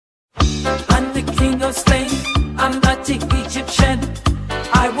the king of Spain, I'm not the Egyptian.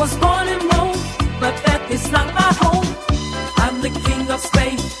 I was born in Rome, but that is not my home. I'm the king of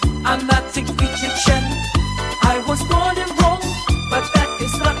Spain, I'm not the Egyptian. I was born in Rome, but that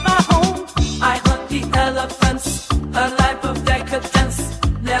is not my home. I hunt the elephants, a life of decadence.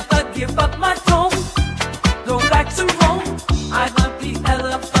 Never give up my throne, go back to Rome. I hunt the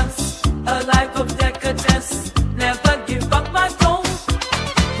elephants, a life of decadence. Never give up my throne,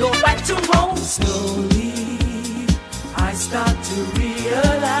 go back to Rome. Slowly I start to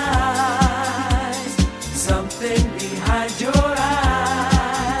realize something behind your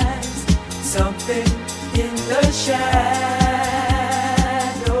eyes, something in the shadows.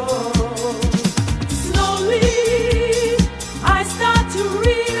 Slowly I start to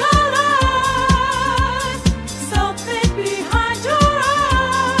realize something behind your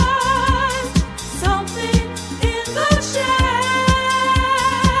eyes, something in the shadows.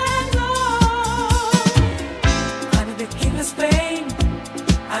 I'm the king of Spain,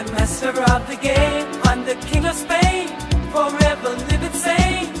 I'm master of the game.